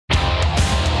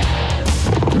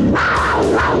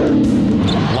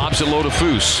lobs it low to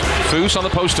Foose. Foose on the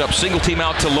post-up, single team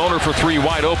out to Lohner for three,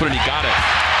 wide open, and he got it.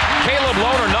 Caleb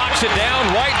Lohner knocks it down,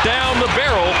 right down the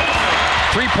barrel.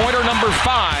 Three-pointer number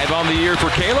 5 on the year for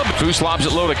Caleb. Foose lobs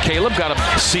it low to Caleb. Got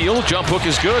a seal. Jump hook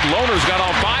is good. Lohner's got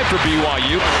all 5 for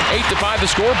BYU. 8-5 the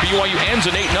score. BYU ends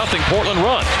an 8-0 Portland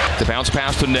run. The bounce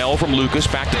pass to Nell from Lucas.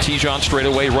 Back to Tijon straight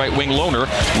away. Right wing Lohner.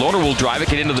 Lohner will drive it,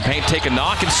 get into the paint, take a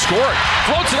knock, and score it.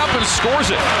 Floats it up and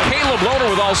scores it. Caleb Lohner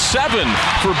with all 7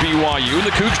 for BYU. And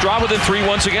the Cougs draw within 3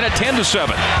 once again at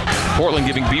 10-7. Portland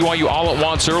giving BYU all at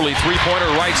once early.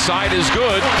 Three-pointer right side is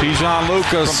good. Tijon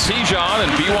Lucas. From Tijon,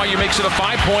 and BYU makes it a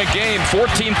 5-point game.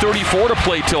 14:34 to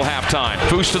play till halftime.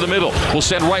 Foose to the middle. Will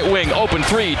send right wing. Open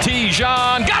three.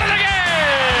 Tijon got it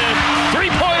again!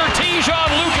 Three-pointer Tijon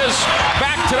Lucas.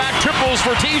 Back-to-back triples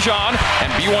for Tijon.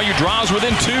 And BYU draws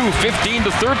within 2,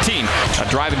 15-13. A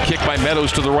driving kick by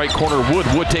Meadows to the right corner.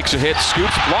 Wood takes a hit.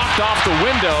 Scoops blocked off the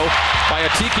window by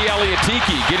Atiki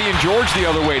Aliatiki. Gideon George the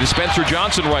other way to Spencer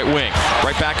Johnson right wing.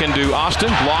 Right back into Austin.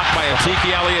 Blocked by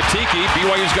Atiki Aliatiki.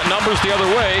 BYU's got numbers the other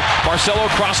way. Barcelo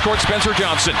cross-court Spencer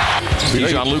Johnson.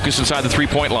 Tijon Lucas inside the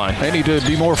three-point line. They need to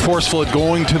be more forceful at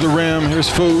going to the rim. Here's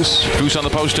Foose. Foose on the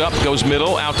post up. Goes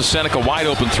middle. Out to Seneca. Wide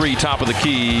open three. Top of the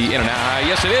key. In and out.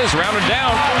 Yes, it is. Rounded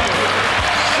down.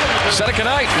 Seneca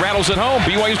Knight rattles it home.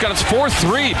 BYU's got its 4th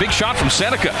three. Big shot from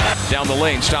Seneca. Down the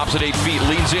lane. Stops at 8 feet.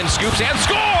 Leans in. Scoops and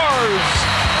scores!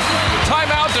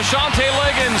 Timeout to Shante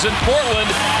Liggins in Portland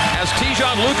as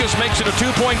Tijon Lucas makes it a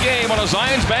 2-point game on a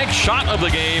Zions Bank shot of the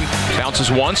game.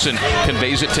 Bounces once and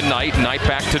conveys it to Knight. Knight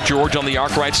back to George on the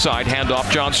arc right side. Handoff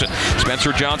Johnson.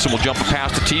 Spencer Johnson will jump a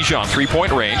pass to Tijon.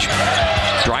 3-point range.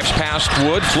 Drives past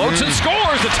Wood. Floats and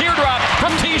scores. The teardrop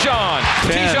from Tijon.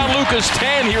 Tijon Lucas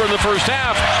 10 here in the first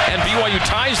half. And BYU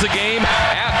ties the game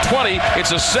at 20.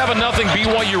 It's a 7-0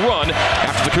 BYU run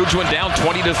after the Cougs went down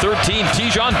 20-13.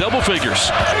 Tijon double figures.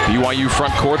 BYU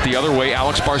front court the other way.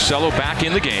 Alex Barcelo back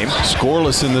in the game.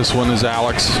 Scoreless in this one is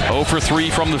Alex. 0 for 3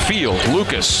 from the field.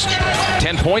 Lucas,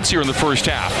 10 points here in the first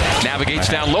half. Navigates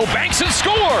down low, banks and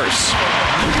scores!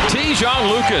 Tijon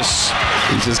Lucas.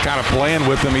 He's just kind of playing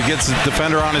with him. He gets the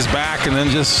defender on his back and then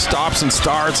just stops and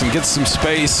starts and gets some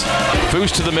space.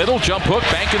 Foose to the middle, jump hook,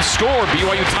 bank and score.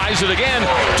 BYU ties it again,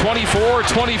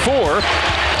 24-24.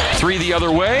 3 the other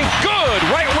way. Good!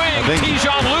 Right wing,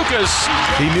 Tijon Lucas.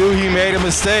 He knew he made a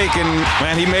mistake, and,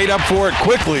 man, he made up for it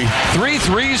quickly. 3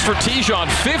 threes for Tijon,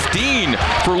 15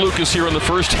 for Lucas here in the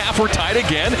first half. We're tied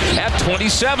again at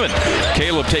 27.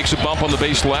 Caleb takes a bump on the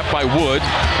base left by Wood.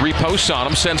 Reposts on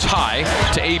him, sends high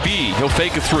to AB. He'll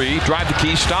fake a 3, drive the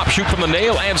key, stop, shoot from the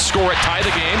nail, and score it. Tie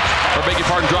the game. Or beg your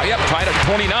pardon, tied at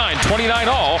 29. 29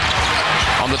 all.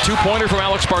 On the 2-pointer from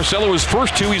Alex Barcelo, his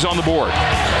first 2, he's on the board.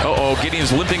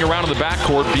 Gideon's limping around in the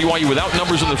backcourt. BYU without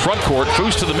numbers in the front court.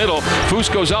 Foose to the middle.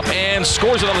 Foose goes up and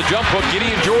scores it on the jump hook.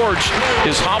 Gideon George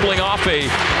is hobbling off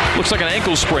looks like an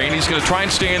ankle sprain. He's going to try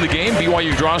and stay in the game.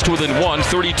 BYU draws to within 1,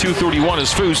 32-31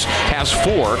 as Foose has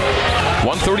 4.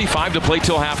 1:35 to play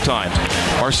till halftime.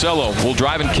 Barcelo will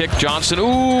drive and kick. Johnson,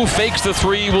 fakes the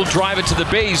 3, will drive it to the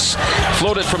base,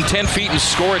 float it from 10 feet and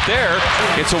score it there.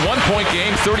 It's a 1-point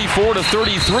game,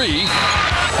 34-33.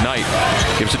 Knight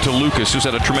gives it to Lucas, who's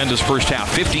had a tremendous first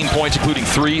half. 15 points, including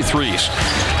 3 threes.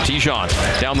 Tijon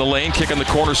down the lane, kick in the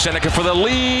corner. Seneca for the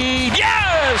lead.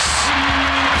 Yes!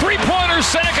 3-pointer,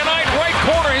 Seneca Knight, right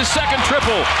corner, his second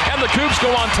triple. And the Cougs go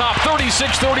on top,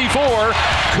 36-34.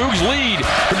 Cougs lead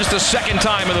for just the second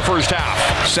time in the first half.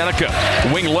 Seneca,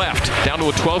 wing left, down to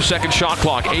a 12-second shot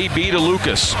clock. AB to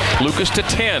Lucas. Lucas to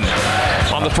 10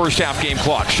 on the first half game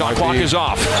clock. Shot clock is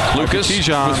off. Lucas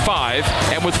with 5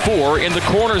 and with 4 in the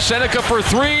corner. Seneca for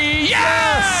 3.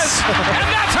 Yes! And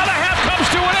that's how the half comes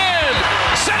to an end.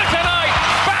 Seneca Knight,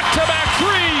 back-to-back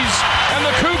threes. And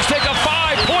the Cougs take a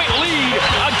 5-point lead,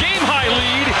 a game-high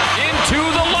lead, into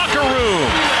the locker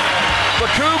room. The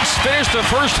Cougs finish the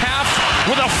first half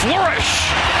with a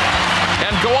flourish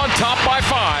and go on top by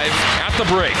 5 at the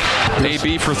break.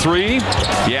 AB for 3.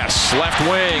 Yes, left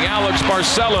wing. Alex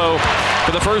Barcelo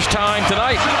for the first time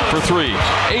tonight for 3.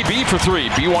 AB for 3.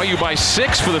 BYU by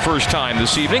 6 for the first time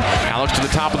this evening. Alex to the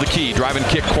top of the key. Drive and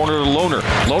kick corner to Lohner.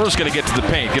 Lohner's going to get to the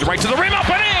paint. Get it right to the rim. Up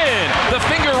and in! The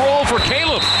finger roll for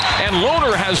Caleb. And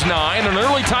Lohner has 9. An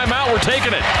early timeout. We're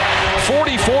taking it.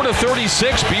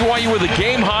 44-36. BYU with a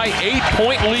game-high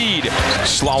 8-point lead.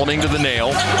 Slaloming to the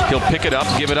nail. He'll pick it up.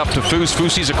 Give it up to Foose.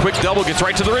 Foose sees a quick double. Gets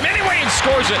right to the rim anyway and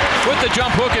scores it with the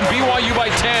jump hook. And BYU by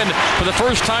 10 for the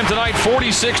first time tonight.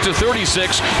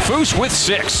 46-36. Foose with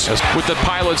 6. With the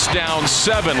Pilots down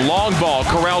 7. Long ball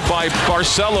corralled by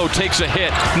Barcelo. Takes a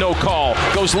hit. No call.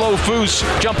 Goes low. Foose.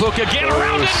 Jump hook again.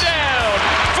 Around and down.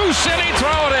 Fousseyni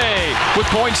Traoré with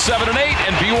points 7 and 8,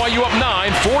 and BYU up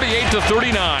 9,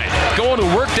 48-39. Going to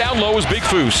work down low is Big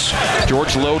Foose.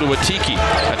 George low to Atiki.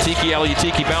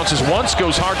 Atiki bounces once,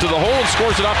 goes hard to the hole, and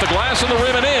scores it off the glass and the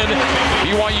rim and in.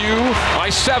 BYU by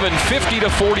 7,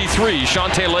 50-43.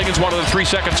 Shante Liggins wanted a 3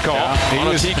 seconds call on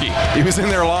Atiki. He was in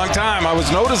there a long time. I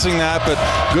was noticing that, but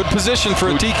good position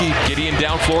for Atiki. Gideon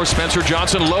down floor, Spencer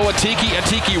Johnson low,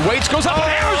 Atiki waits, goes up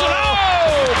and hammers it home!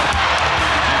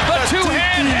 The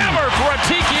two-hand hammer for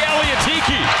Atiki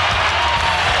Atiki.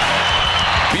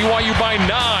 BYU by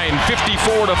 9,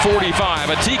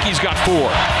 54-45. Atiki's got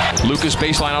 4. Lucas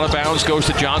baseline out of bounds, goes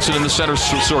to Johnson in the center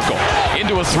circle.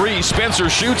 Into a 3, Spencer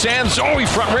shoots, and Zoe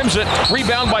front rims it.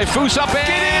 Rebound by Foose up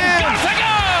and got to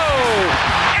go!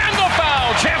 And the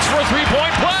foul, chance for a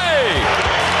 3-point play.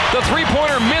 The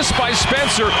 3-pointer missed by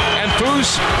Spencer, and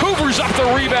Foose hoovers up the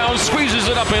rebound, squeezes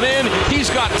it up and in. He's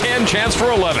got 10, chance for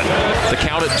 11. The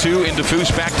count at 2 into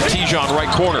Foose, back to Tijon,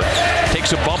 right corner.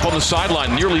 Takes a bump on the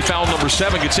sideline, nearly foul number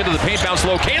 7, gets into the paint, bounce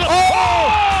low. Caleb,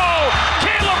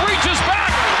 Caleb reaches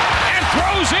back and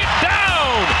throws it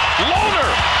down.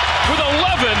 Lohner with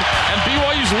 11, and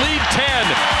BYU's lead 10,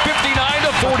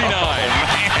 59-49.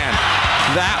 Man,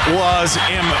 that was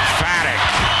emphatic.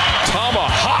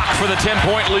 Tomahawk for the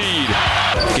 10-point lead.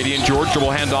 Gideon George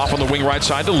dribble handoff on the wing right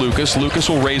side to Lucas. Lucas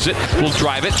will raise it, will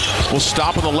drive it, will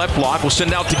stop on the left block, will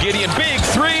send out to Gideon. Big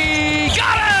 3,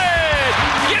 got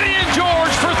it! Gideon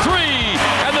George for 3,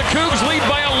 and the Cougs lead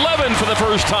by 11 for the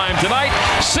first time tonight,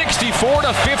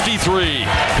 64-53.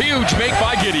 Huge make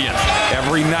by Gideon.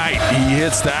 Every night he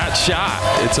hits that shot.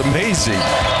 It's amazing.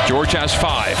 George has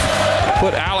 5.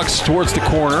 Put Alex towards the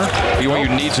corner. BYU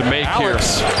needs a make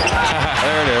Alex. here.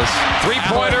 There it is.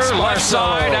 3-pointer, left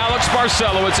side, Alex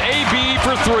Barcelo. It's AB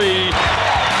for 3.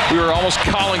 We were almost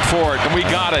calling for it, and we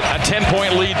got it. A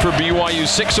 10-point lead for BYU.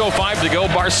 6:05 to go.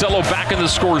 Barcelo back in the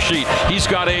score sheet. He's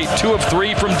got 8, 2 of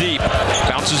 3 from deep.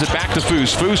 Bounces it back to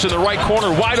Foose. Foose in the right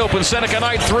corner, wide open. Seneca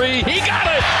Knight 3. He got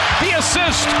it! The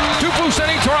assist to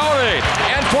Fousseyni Traore.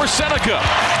 And for Seneca,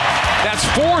 that's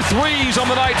 4 threes on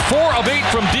the night. 4 of 8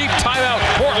 from deep. Timeout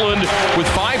Portland with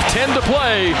 5:10 to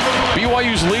play.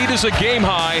 BYU's lead is a game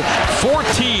high.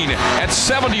 14 at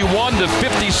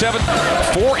 71-57.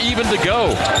 4 even to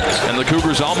go. And the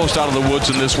Cougars almost out of the woods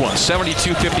in this one.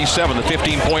 72-57, the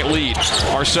 15-point lead.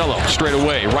 Barcelo straight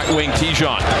away. Right wing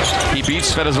Tijon. He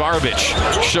beats Fedosarevic.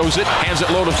 Shows it. Hands it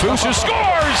low to Foose, who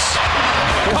scores!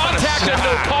 Contact and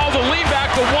no call. The lead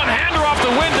back. The one-hander off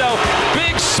the window.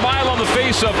 Big smile on the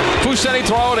face of Fousseyni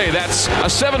Traore. That's a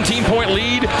 17-point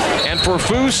lead. And for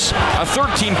Foose, a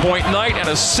 13-point night and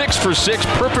a 6 for 6.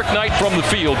 Perfect night from the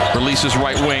field. Releases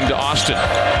right wing to Austin.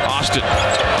 Austin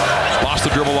lost the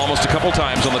dribble almost a couple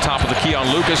times on the top of the key on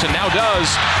Lucas, and now does.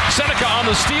 Seneca on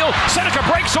the steal. Seneca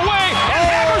breaks away and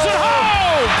hammers it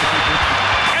home!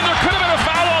 And there could have been a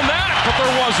foul on that, but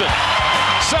there wasn't.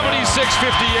 76-58.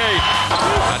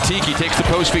 Atiki takes the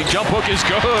post feed. Jump hook is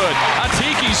good.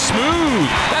 Atiki smooth.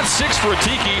 That's 6 for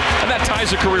Atiki, and that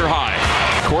ties a career high.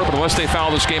 Court, but unless they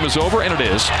foul, this game is over, and it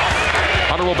is.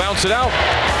 Hunter will bounce it out.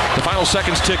 The final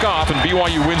seconds tick off, and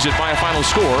BYU wins it by a final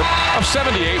score of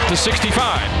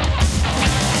 78-65.